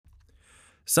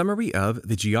Summary of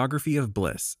The Geography of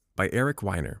Bliss by Eric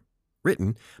Weiner.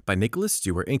 Written by Nicholas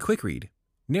Stewart and Quickread.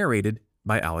 Narrated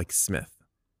by Alex Smith.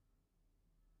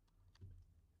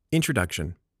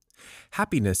 Introduction.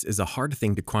 Happiness is a hard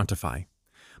thing to quantify,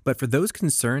 but for those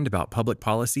concerned about public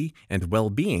policy and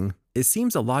well-being, it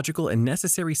seems a logical and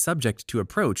necessary subject to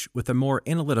approach with a more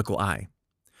analytical eye.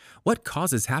 What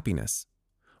causes happiness?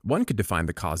 One could define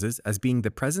the causes as being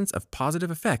the presence of positive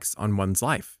effects on one's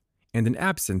life and an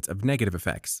absence of negative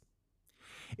effects.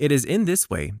 It is in this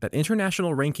way that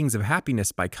international rankings of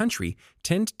happiness by country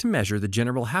tend to measure the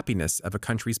general happiness of a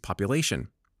country's population.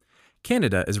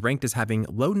 Canada is ranked as having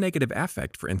low negative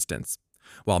affect, for instance,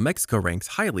 while Mexico ranks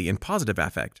highly in positive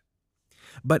affect.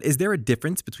 But is there a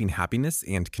difference between happiness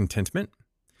and contentment?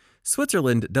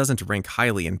 Switzerland doesn't rank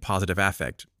highly in positive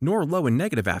affect, nor low in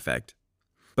negative affect,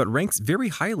 but ranks very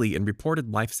highly in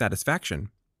reported life satisfaction.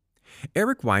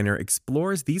 Eric Weiner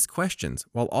explores these questions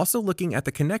while also looking at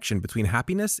the connection between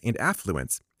happiness and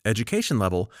affluence, education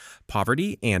level,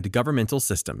 poverty, and governmental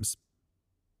systems.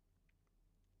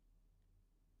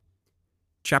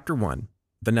 Chapter 1.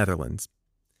 The Netherlands.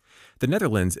 The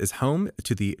Netherlands is home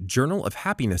to the Journal of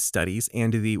Happiness Studies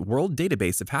and the World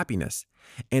Database of Happiness,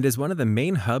 and is one of the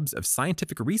main hubs of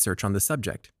scientific research on the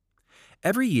subject.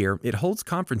 Every year, it holds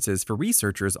conferences for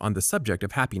researchers on the subject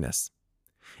of happiness.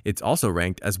 It's also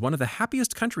ranked as one of the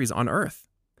happiest countries on Earth.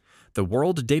 The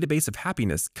World Database of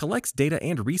Happiness collects data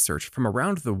and research from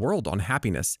around the world on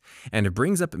happiness and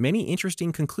brings up many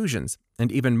interesting conclusions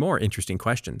and even more interesting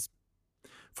questions.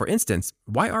 For instance,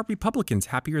 why are Republicans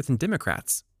happier than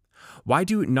Democrats? Why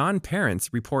do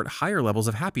non-parents report higher levels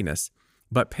of happiness,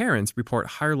 but parents report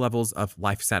higher levels of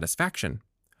life satisfaction?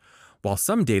 While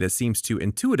some data seems to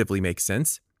intuitively make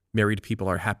sense, married people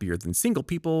are happier than single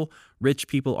people, rich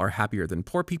people are happier than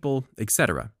poor people,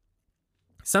 etc.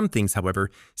 Some things, however,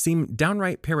 seem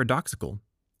downright paradoxical.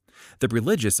 The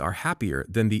religious are happier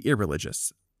than the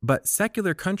irreligious, but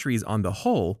secular countries on the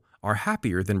whole are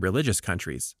happier than religious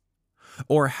countries.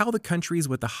 Or how the countries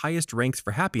with the highest ranks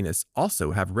for happiness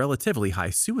also have relatively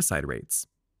high suicide rates.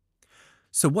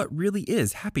 So what really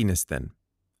is happiness then?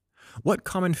 What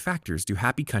common factors do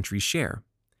happy countries share?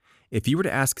 If you were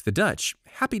to ask the Dutch,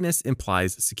 happiness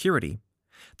implies security.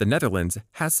 The Netherlands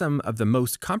has some of the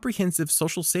most comprehensive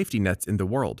social safety nets in the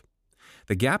world.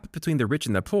 The gap between the rich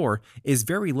and the poor is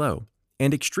very low,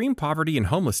 and extreme poverty and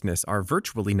homelessness are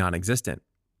virtually non-existent.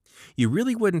 You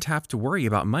really wouldn't have to worry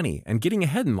about money and getting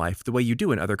ahead in life the way you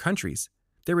do in other countries.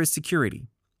 There is security.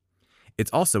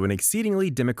 It's also an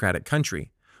exceedingly democratic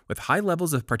country, with high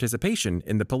levels of participation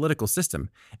in the political system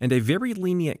and a very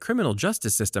lenient criminal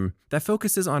justice system that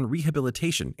focuses on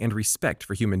rehabilitation and respect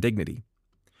for human dignity.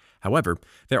 However,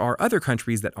 there are other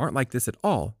countries that aren't like this at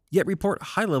all, yet report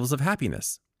high levels of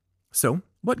happiness. So,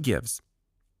 what gives?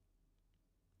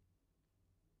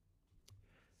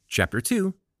 Chapter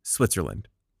 2. Switzerland.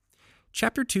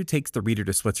 Chapter 2 takes the reader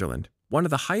to Switzerland, one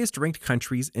of the highest-ranked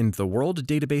countries in the World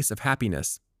Database of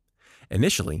Happiness.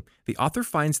 Initially, the author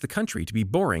finds the country to be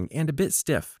boring and a bit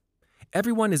stiff.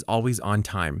 Everyone is always on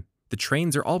time. The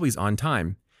trains are always on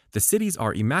time. The cities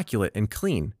are immaculate and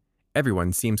clean.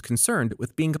 Everyone seems concerned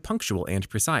with being punctual and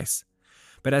precise.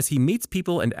 But as he meets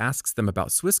people and asks them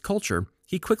about Swiss culture,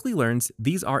 he quickly learns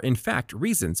these are in fact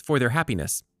reasons for their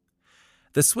happiness.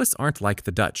 The Swiss aren't like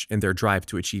the Dutch in their drive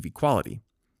to achieve equality.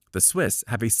 The Swiss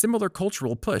have a similar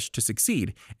cultural push to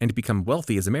succeed and become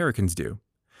wealthy as Americans do.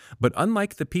 But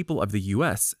unlike the people of the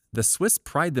US, the Swiss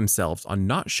pride themselves on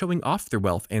not showing off their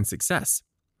wealth and success,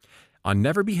 on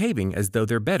never behaving as though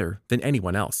they're better than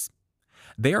anyone else.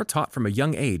 They are taught from a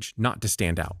young age not to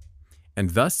stand out.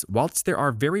 And thus, whilst there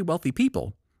are very wealthy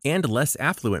people and less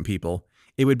affluent people,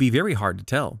 it would be very hard to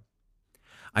tell.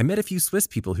 I met a few Swiss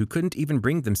people who couldn't even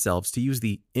bring themselves to use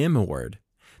the M word.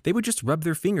 They would just rub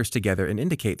their fingers together and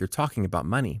indicate they're talking about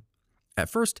money. At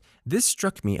first, this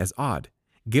struck me as odd,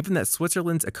 given that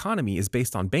Switzerland's economy is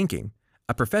based on banking,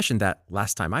 a profession that,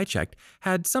 last time I checked,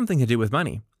 had something to do with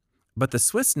money. But the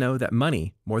Swiss know that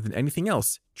money, more than anything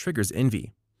else, triggers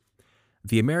envy.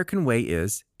 The American way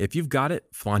is, if you've got it,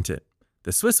 flaunt it.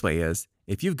 The Swiss way is,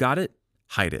 if you've got it,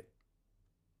 hide it.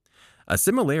 A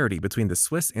similarity between the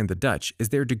Swiss and the Dutch is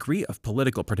their degree of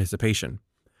political participation.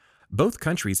 Both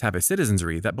countries have a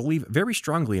citizenry that believe very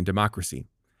strongly in democracy.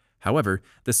 However,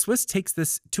 the Swiss takes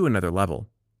this to another level.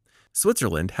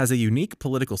 Switzerland has a unique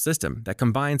political system that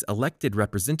combines elected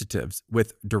representatives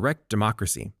with direct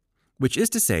democracy, which is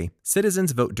to say,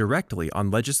 citizens vote directly on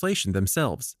legislation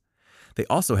themselves. They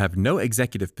also have no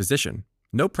executive position,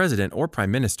 no president or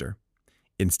prime minister.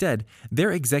 Instead,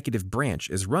 their executive branch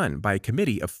is run by a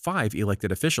committee of 5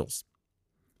 elected officials.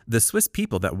 The Swiss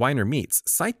people that Weiner meets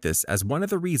cite this as one of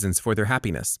the reasons for their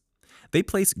happiness. They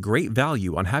place great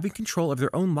value on having control of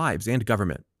their own lives and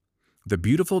government. The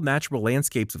beautiful natural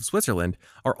landscapes of Switzerland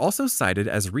are also cited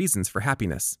as reasons for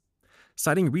happiness,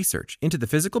 citing research into the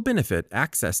physical benefit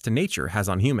access to nature has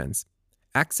on humans.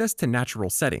 Access to natural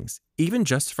settings, even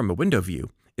just from a window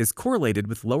view, is correlated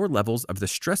with lower levels of the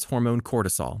stress hormone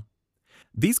cortisol.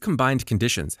 These combined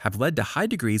conditions have led to high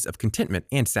degrees of contentment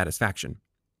and satisfaction.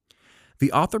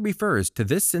 The author refers to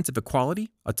this sense of equality,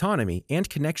 autonomy, and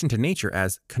connection to nature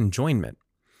as conjoinment,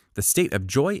 the state of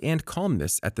joy and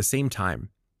calmness at the same time.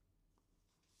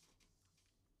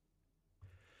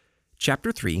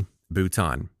 Chapter 3,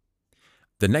 Bhutan.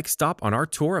 The next stop on our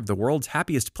tour of the world's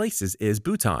happiest places is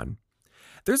Bhutan.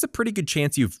 There's a pretty good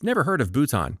chance you've never heard of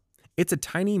Bhutan. It's a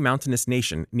tiny mountainous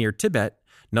nation near Tibet,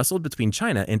 nestled between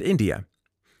China and India.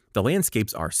 The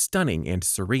landscapes are stunning and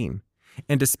serene,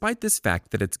 and despite this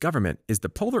fact that its government is the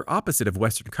polar opposite of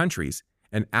Western countries,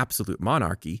 an absolute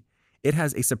monarchy, it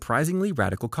has a surprisingly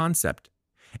radical concept,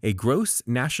 a gross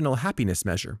national happiness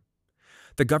measure.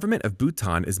 The government of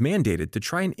Bhutan is mandated to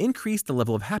try and increase the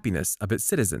level of happiness of its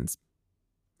citizens.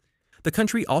 The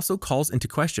country also calls into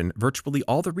question virtually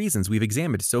all the reasons we've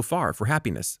examined so far for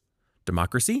happiness.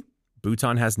 Democracy?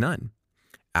 Bhutan has none.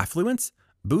 Affluence?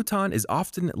 Bhutan is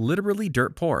often literally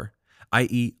dirt poor,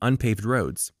 i.e., unpaved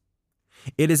roads.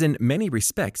 It is in many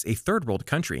respects a third world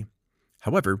country.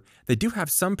 However, they do have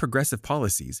some progressive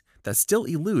policies that still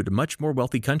elude much more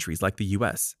wealthy countries like the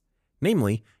US,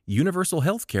 namely universal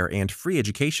health care and free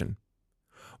education.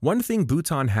 One thing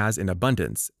Bhutan has in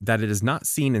abundance that it is not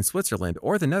seen in Switzerland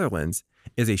or the Netherlands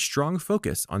is a strong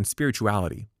focus on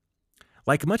spirituality.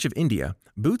 Like much of India,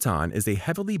 Bhutan is a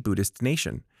heavily Buddhist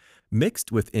nation,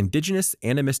 mixed with indigenous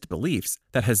animist beliefs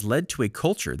that has led to a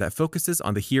culture that focuses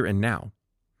on the here and now,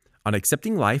 on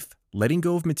accepting life, letting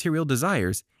go of material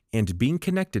desires, and being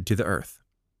connected to the earth.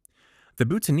 The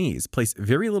Bhutanese place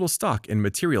very little stock in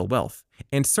material wealth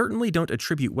and certainly don't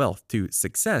attribute wealth to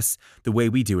success the way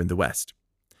we do in the West.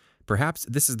 Perhaps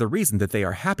this is the reason that they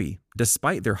are happy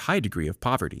despite their high degree of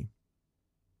poverty.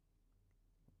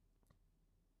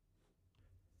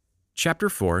 Chapter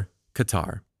 4,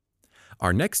 Qatar.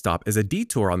 Our next stop is a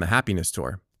detour on the happiness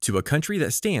tour to a country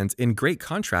that stands in great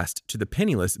contrast to the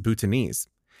penniless Bhutanese.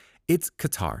 It's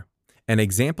Qatar, an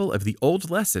example of the old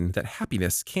lesson that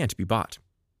happiness can't be bought.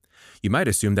 You might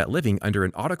assume that living under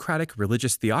an autocratic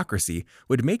religious theocracy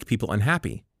would make people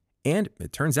unhappy, and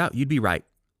it turns out you'd be right.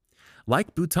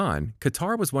 Like Bhutan,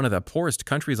 Qatar was one of the poorest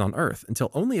countries on earth until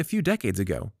only a few decades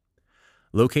ago.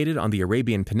 Located on the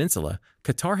Arabian Peninsula,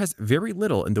 Qatar has very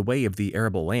little in the way of the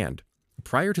arable land.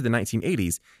 Prior to the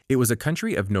 1980s, it was a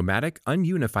country of nomadic,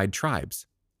 ununified tribes.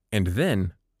 And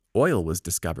then, oil was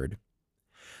discovered.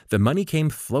 The money came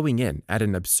flowing in at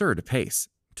an absurd pace,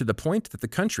 to the point that the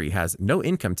country has no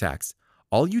income tax,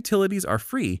 all utilities are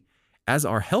free, as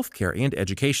are healthcare and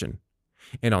education.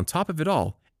 And on top of it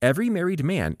all, every married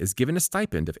man is given a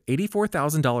stipend of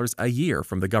 $84,000 a year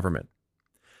from the government.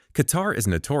 Qatar is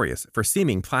notorious for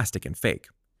seeming plastic and fake.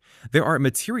 There are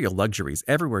material luxuries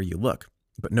everywhere you look,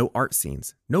 but no art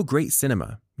scenes, no great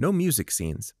cinema, no music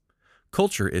scenes.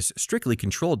 Culture is strictly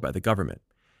controlled by the government,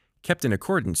 kept in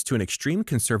accordance to an extreme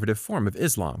conservative form of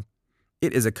Islam.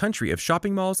 It is a country of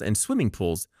shopping malls and swimming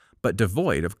pools, but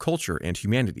devoid of culture and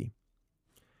humanity.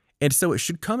 And so it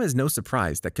should come as no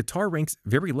surprise that Qatar ranks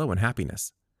very low in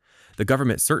happiness. The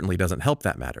government certainly doesn't help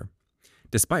that matter.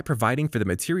 Despite providing for the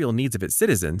material needs of its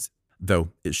citizens, though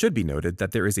it should be noted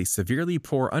that there is a severely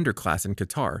poor underclass in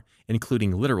Qatar,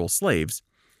 including literal slaves,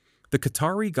 the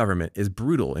Qatari government is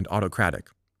brutal and autocratic.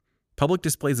 Public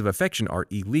displays of affection are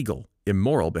illegal,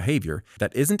 immoral behavior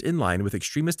that isn't in line with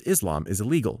extremist Islam is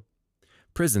illegal.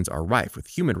 Prisons are rife with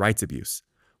human rights abuse.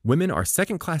 Women are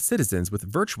second-class citizens with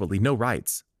virtually no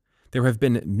rights. There have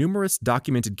been numerous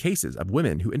documented cases of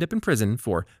women who end up in prison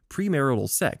for premarital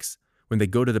sex when they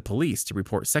go to the police to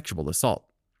report sexual assault.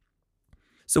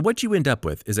 So what you end up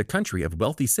with is a country of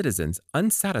wealthy citizens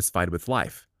unsatisfied with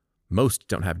life. Most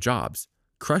don't have jobs,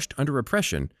 crushed under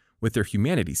oppression, with their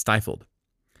humanity stifled.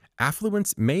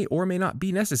 Affluence may or may not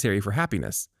be necessary for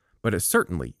happiness, but it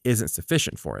certainly isn't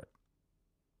sufficient for it.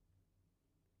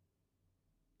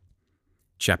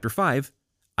 Chapter 5,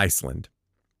 Iceland.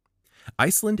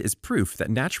 Iceland is proof that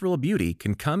natural beauty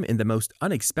can come in the most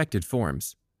unexpected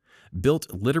forms.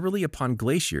 Built literally upon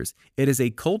glaciers, it is a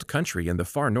cold country in the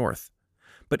far north.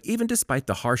 But even despite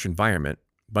the harsh environment,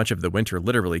 much of the winter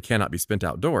literally cannot be spent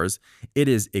outdoors, it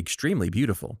is extremely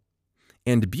beautiful.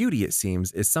 And beauty, it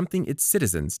seems, is something its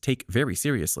citizens take very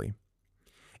seriously.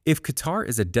 If Qatar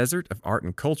is a desert of art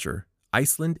and culture,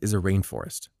 Iceland is a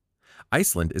rainforest.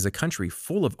 Iceland is a country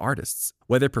full of artists.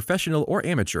 Whether professional or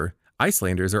amateur,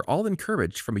 Icelanders are all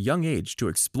encouraged from a young age to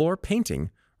explore painting,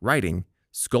 writing,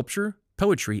 sculpture,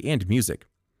 poetry, and music.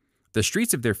 The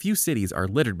streets of their few cities are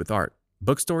littered with art,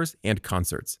 bookstores, and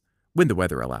concerts, when the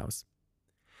weather allows.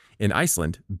 In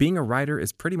Iceland, being a writer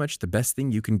is pretty much the best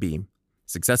thing you can be.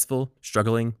 Successful,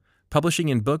 struggling, publishing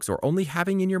in books, or only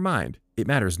having in your mind, it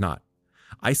matters not.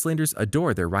 Icelanders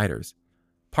adore their writers.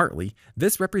 Partly,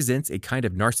 this represents a kind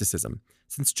of narcissism,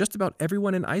 since just about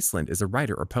everyone in Iceland is a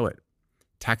writer or poet.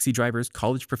 Taxi drivers,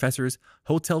 college professors,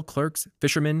 hotel clerks,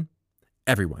 fishermen,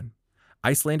 everyone.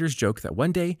 Icelanders joke that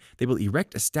one day they will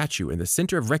erect a statue in the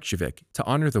center of Reykjavik to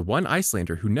honor the one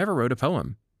Icelander who never wrote a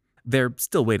poem. They're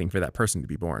still waiting for that person to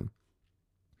be born.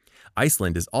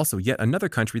 Iceland is also yet another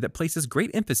country that places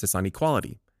great emphasis on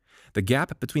equality. The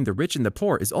gap between the rich and the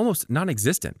poor is almost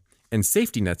non-existent, and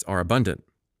safety nets are abundant.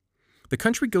 The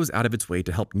country goes out of its way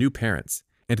to help new parents,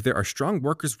 and there are strong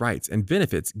workers' rights and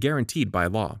benefits guaranteed by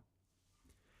law.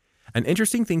 An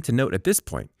interesting thing to note at this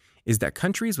point is that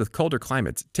countries with colder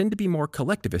climates tend to be more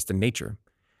collectivist in nature.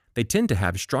 They tend to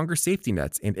have stronger safety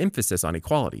nets and emphasis on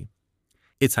equality.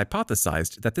 It's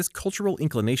hypothesized that this cultural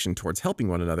inclination towards helping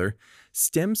one another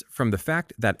stems from the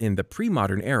fact that in the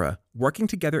pre-modern era, working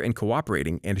together and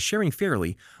cooperating and sharing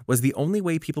fairly was the only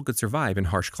way people could survive in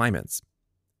harsh climates.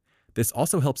 This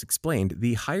also helps explain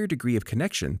the higher degree of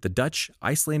connection the Dutch,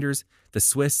 Icelanders, the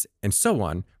Swiss, and so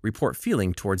on report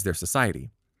feeling towards their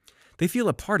society. They feel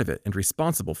a part of it and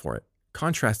responsible for it,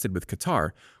 contrasted with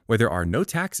Qatar, where there are no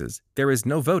taxes, there is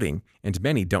no voting, and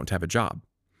many don't have a job.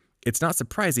 It's not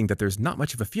surprising that there's not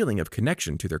much of a feeling of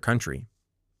connection to their country.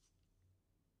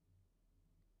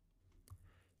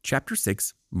 Chapter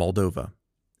 6, Moldova.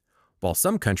 While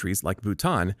some countries, like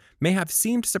Bhutan, may have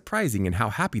seemed surprising in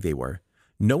how happy they were,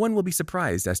 no one will be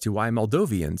surprised as to why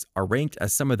Moldovians are ranked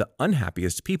as some of the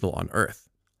unhappiest people on earth.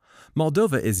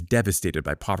 Moldova is devastated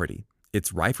by poverty,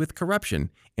 it's rife with corruption,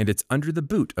 and it's under the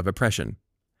boot of oppression.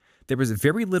 There is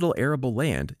very little arable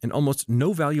land and almost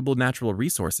no valuable natural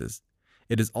resources.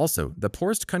 It is also the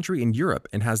poorest country in Europe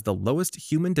and has the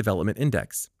lowest Human Development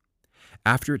Index.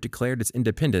 After it declared its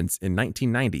independence in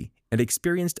 1990 and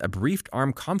experienced a brief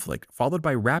armed conflict followed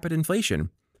by rapid inflation,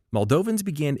 Moldovans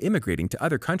began immigrating to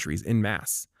other countries en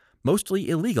masse, mostly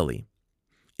illegally.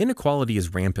 Inequality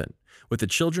is rampant, with the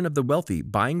children of the wealthy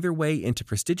buying their way into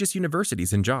prestigious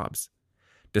universities and jobs.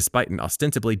 Despite an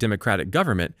ostensibly democratic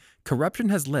government, corruption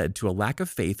has led to a lack of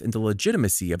faith in the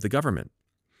legitimacy of the government.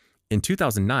 In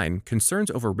 2009, concerns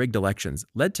over rigged elections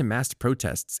led to mass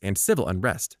protests and civil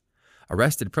unrest.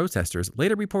 Arrested protesters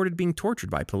later reported being tortured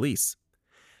by police.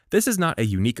 This is not a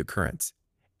unique occurrence.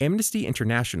 Amnesty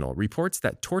International reports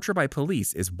that torture by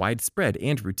police is widespread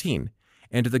and routine,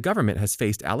 and the government has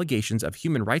faced allegations of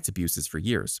human rights abuses for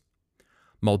years.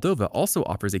 Moldova also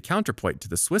offers a counterpoint to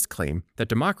the Swiss claim that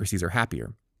democracies are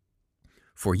happier.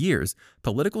 For years,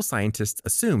 political scientists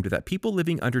assumed that people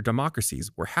living under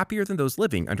democracies were happier than those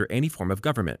living under any form of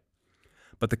government.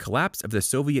 But the collapse of the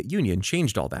Soviet Union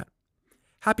changed all that.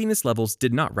 Happiness levels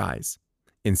did not rise.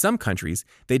 In some countries,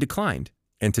 they declined,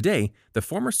 and today, the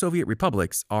former Soviet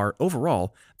republics are,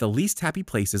 overall, the least happy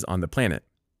places on the planet.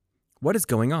 What is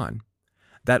going on?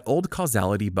 That old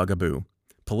causality bugaboo.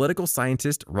 Political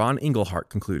scientist Ron Engelhardt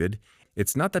concluded,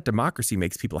 it's not that democracy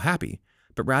makes people happy,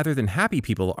 but rather than happy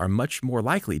people are much more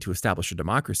likely to establish a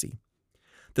democracy.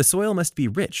 The soil must be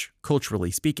rich,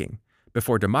 culturally speaking,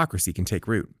 before democracy can take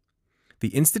root.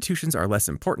 The institutions are less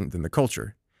important than the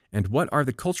culture. And what are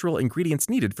the cultural ingredients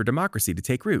needed for democracy to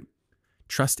take root?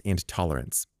 Trust and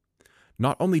tolerance.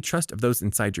 Not only trust of those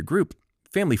inside your group,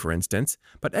 family for instance,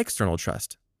 but external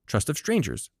trust, trust of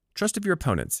strangers, trust of your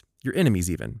opponents, your enemies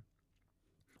even.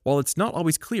 While it's not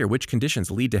always clear which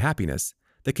conditions lead to happiness,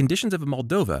 the conditions of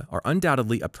Moldova are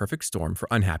undoubtedly a perfect storm for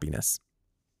unhappiness.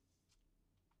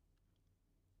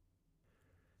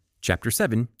 Chapter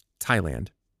 7, Thailand.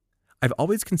 I've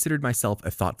always considered myself a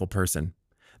thoughtful person.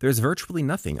 There's virtually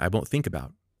nothing I won't think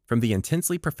about, from the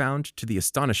intensely profound to the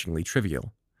astonishingly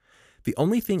trivial. The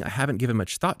only thing I haven't given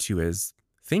much thought to is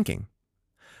thinking.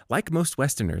 Like most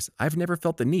Westerners, I've never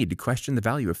felt the need to question the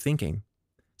value of thinking.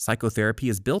 Psychotherapy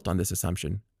is built on this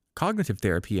assumption, cognitive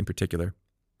therapy in particular.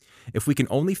 If we can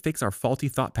only fix our faulty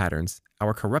thought patterns,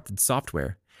 our corrupted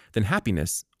software, then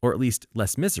happiness, or at least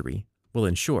less misery, will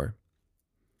ensure.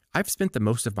 I've spent the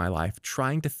most of my life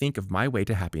trying to think of my way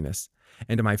to happiness,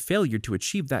 and my failure to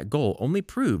achieve that goal only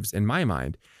proves, in my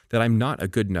mind, that I'm not a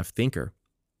good enough thinker.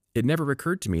 It never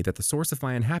occurred to me that the source of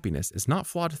my unhappiness is not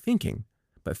flawed thinking,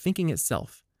 but thinking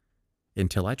itself,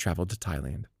 until I traveled to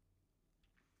Thailand.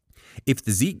 If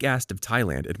the zeitgeist of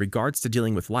Thailand in regards to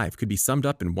dealing with life could be summed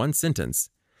up in one sentence,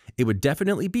 it would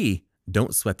definitely be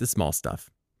don't sweat the small stuff.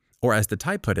 Or as the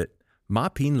Thai put it, ma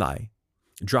pin lai,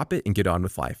 drop it and get on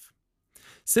with life.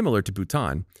 Similar to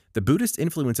Bhutan, the Buddhist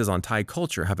influences on Thai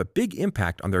culture have a big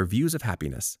impact on their views of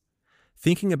happiness.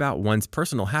 Thinking about one's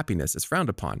personal happiness is frowned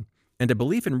upon, and a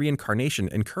belief in reincarnation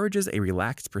encourages a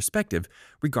relaxed perspective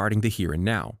regarding the here and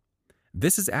now.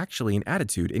 This is actually an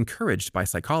attitude encouraged by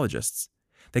psychologists.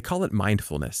 They call it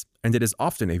mindfulness, and it is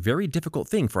often a very difficult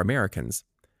thing for Americans.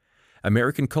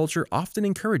 American culture often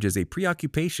encourages a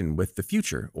preoccupation with the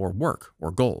future or work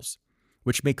or goals,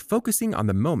 which make focusing on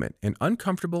the moment an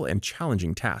uncomfortable and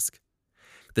challenging task.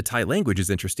 The Thai language is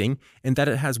interesting in that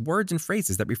it has words and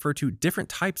phrases that refer to different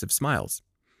types of smiles.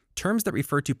 Terms that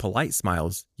refer to polite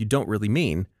smiles you don't really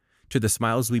mean, to the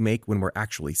smiles we make when we're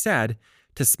actually sad,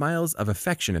 to smiles of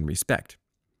affection and respect.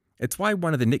 It's why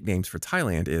one of the nicknames for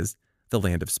Thailand is the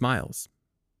Land of Smiles.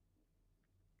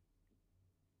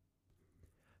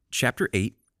 Chapter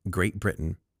 8, Great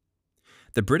Britain.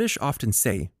 The British often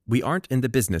say we aren't in the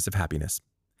business of happiness,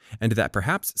 and that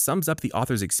perhaps sums up the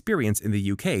author's experience in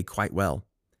the UK quite well.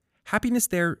 Happiness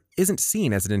there isn't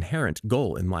seen as an inherent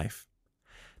goal in life.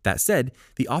 That said,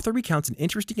 the author recounts an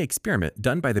interesting experiment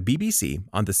done by the BBC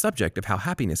on the subject of how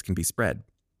happiness can be spread.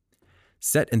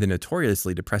 Set in the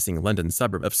notoriously depressing London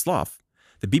suburb of Slough,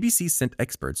 the BBC sent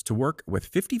experts to work with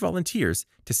 50 volunteers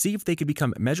to see if they could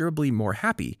become measurably more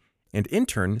happy and in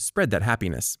turn spread that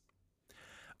happiness.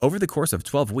 Over the course of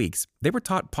 12 weeks, they were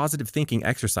taught positive thinking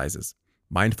exercises,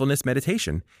 mindfulness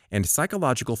meditation, and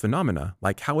psychological phenomena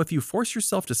like how if you force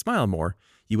yourself to smile more,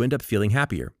 you end up feeling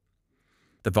happier.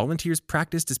 The volunteers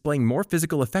practiced displaying more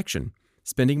physical affection,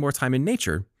 spending more time in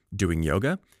nature, doing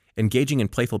yoga, engaging in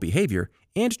playful behavior,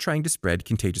 and trying to spread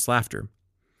contagious laughter.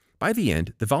 By the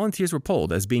end, the volunteers were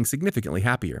polled as being significantly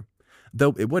happier,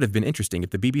 though it would have been interesting if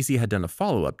the BBC had done a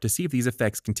follow-up to see if these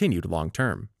effects continued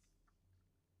long-term.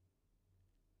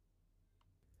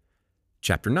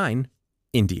 Chapter 9,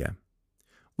 India.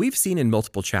 We've seen in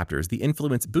multiple chapters the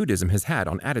influence Buddhism has had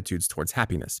on attitudes towards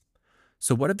happiness.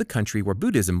 So what of the country where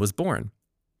Buddhism was born?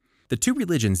 The two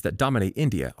religions that dominate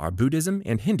India are Buddhism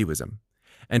and Hinduism,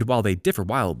 and while they differ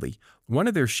wildly, one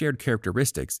of their shared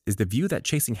characteristics is the view that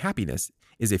chasing happiness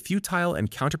is a futile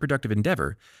and counterproductive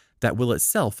endeavor that will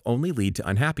itself only lead to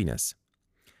unhappiness.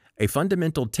 A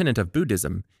fundamental tenet of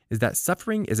Buddhism is that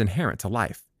suffering is inherent to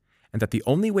life, and that the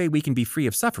only way we can be free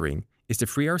of suffering is to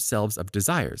free ourselves of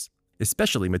desires,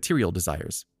 especially material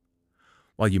desires.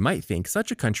 While you might think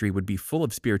such a country would be full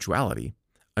of spirituality,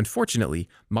 unfortunately,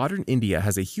 modern India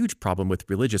has a huge problem with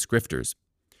religious grifters.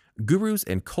 Gurus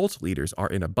and cult leaders are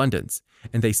in abundance,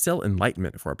 and they sell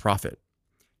enlightenment for a profit.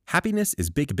 Happiness is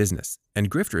big business,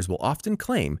 and grifters will often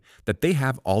claim that they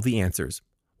have all the answers,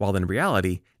 while in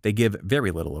reality, they give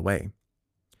very little away.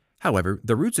 However,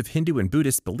 the roots of Hindu and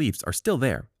Buddhist beliefs are still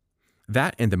there.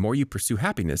 That and the more you pursue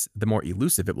happiness, the more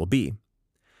elusive it will be.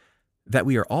 That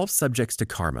we are all subjects to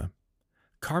karma.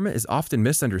 Karma is often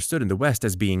misunderstood in the West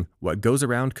as being what goes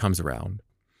around comes around.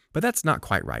 But that's not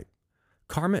quite right.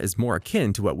 Karma is more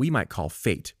akin to what we might call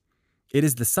fate. It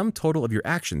is the sum total of your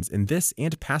actions in this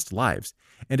and past lives,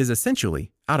 and is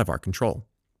essentially out of our control.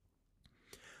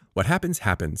 What happens,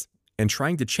 happens, and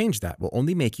trying to change that will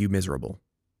only make you miserable.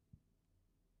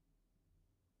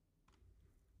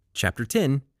 Chapter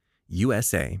 10,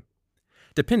 USA.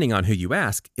 Depending on who you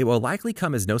ask, it will likely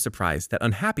come as no surprise that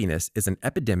unhappiness is an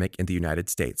epidemic in the United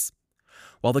States.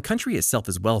 While the country itself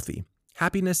is wealthy,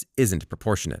 happiness isn't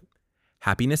proportionate.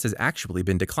 Happiness has actually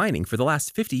been declining for the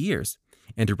last 50 years,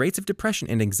 and rates of depression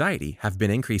and anxiety have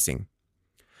been increasing.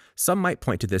 Some might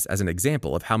point to this as an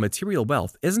example of how material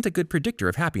wealth isn't a good predictor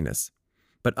of happiness.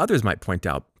 But others might point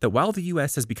out that while the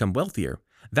U.S. has become wealthier,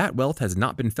 that wealth has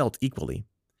not been felt equally.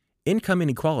 Income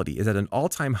inequality is at an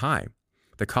all-time high.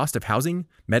 The cost of housing,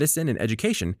 medicine, and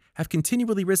education have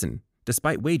continually risen,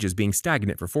 despite wages being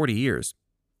stagnant for 40 years.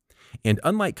 And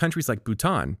unlike countries like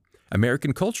Bhutan,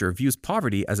 American culture views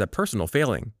poverty as a personal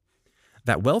failing.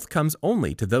 That wealth comes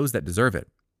only to those that deserve it.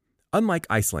 Unlike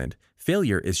Iceland,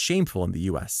 failure is shameful in the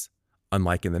U.S.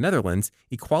 Unlike in the Netherlands,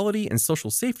 equality and social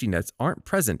safety nets aren't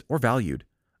present or valued.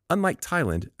 Unlike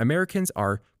Thailand, Americans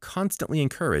are constantly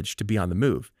encouraged to be on the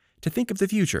move, to think of the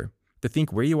future, to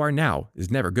think where you are now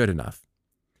is never good enough.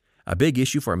 A big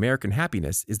issue for American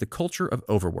happiness is the culture of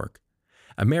overwork.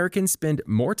 Americans spend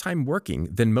more time working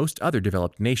than most other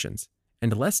developed nations,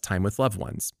 and less time with loved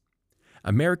ones.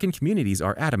 American communities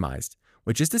are atomized,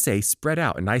 which is to say spread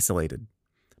out and isolated.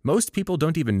 Most people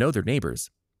don't even know their neighbors.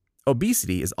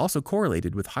 Obesity is also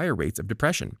correlated with higher rates of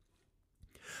depression.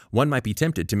 One might be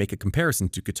tempted to make a comparison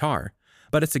to Qatar,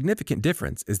 but a significant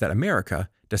difference is that America,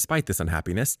 despite this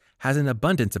unhappiness, has an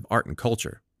abundance of art and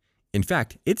culture. In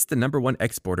fact, it's the #1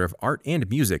 exporter of art and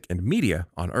music and media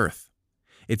on Earth.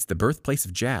 It's the birthplace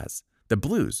of jazz, the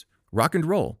blues, rock and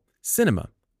roll, cinema,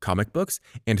 comic books,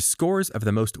 and scores of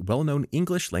the most well-known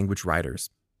English-language writers.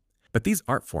 But these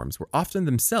art forms were often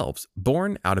themselves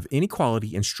born out of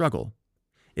inequality and struggle.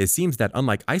 It seems that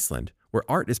unlike Iceland, where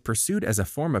art is pursued as a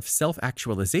form of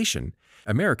self-actualization,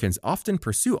 Americans often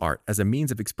pursue art as a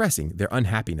means of expressing their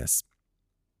unhappiness.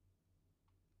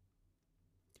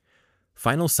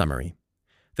 Final summary.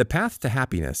 The path to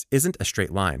happiness isn't a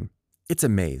straight line. It's a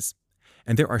maze.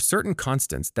 And there are certain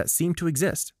constants that seem to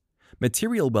exist.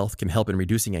 Material wealth can help in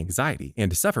reducing anxiety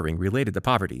and suffering related to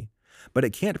poverty, but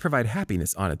it can't provide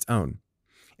happiness on its own.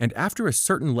 And after a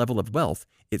certain level of wealth,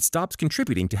 it stops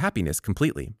contributing to happiness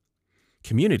completely.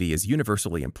 Community is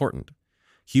universally important.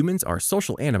 Humans are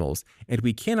social animals, and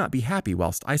we cannot be happy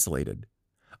whilst isolated.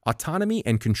 Autonomy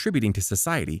and contributing to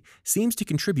society seems to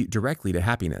contribute directly to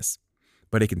happiness,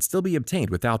 but it can still be obtained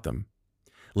without them.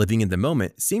 Living in the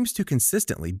moment seems to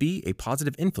consistently be a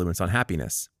positive influence on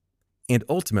happiness. And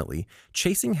ultimately,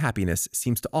 chasing happiness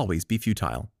seems to always be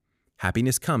futile.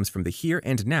 Happiness comes from the here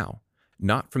and now,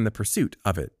 not from the pursuit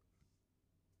of it.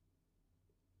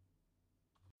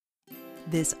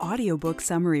 This audiobook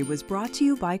summary was brought to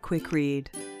you by Quick Read.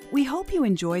 We hope you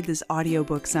enjoyed this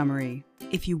audiobook summary.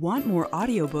 If you want more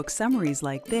audiobook summaries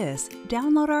like this,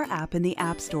 download our app in the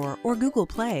App Store or Google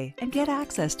Play and get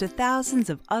access to thousands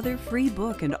of other free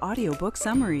book and audiobook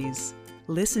summaries.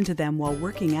 Listen to them while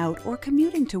working out or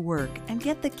commuting to work and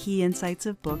get the key insights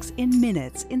of books in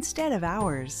minutes instead of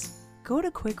hours. Go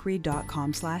to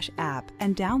quickread.com/app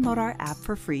and download our app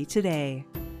for free today.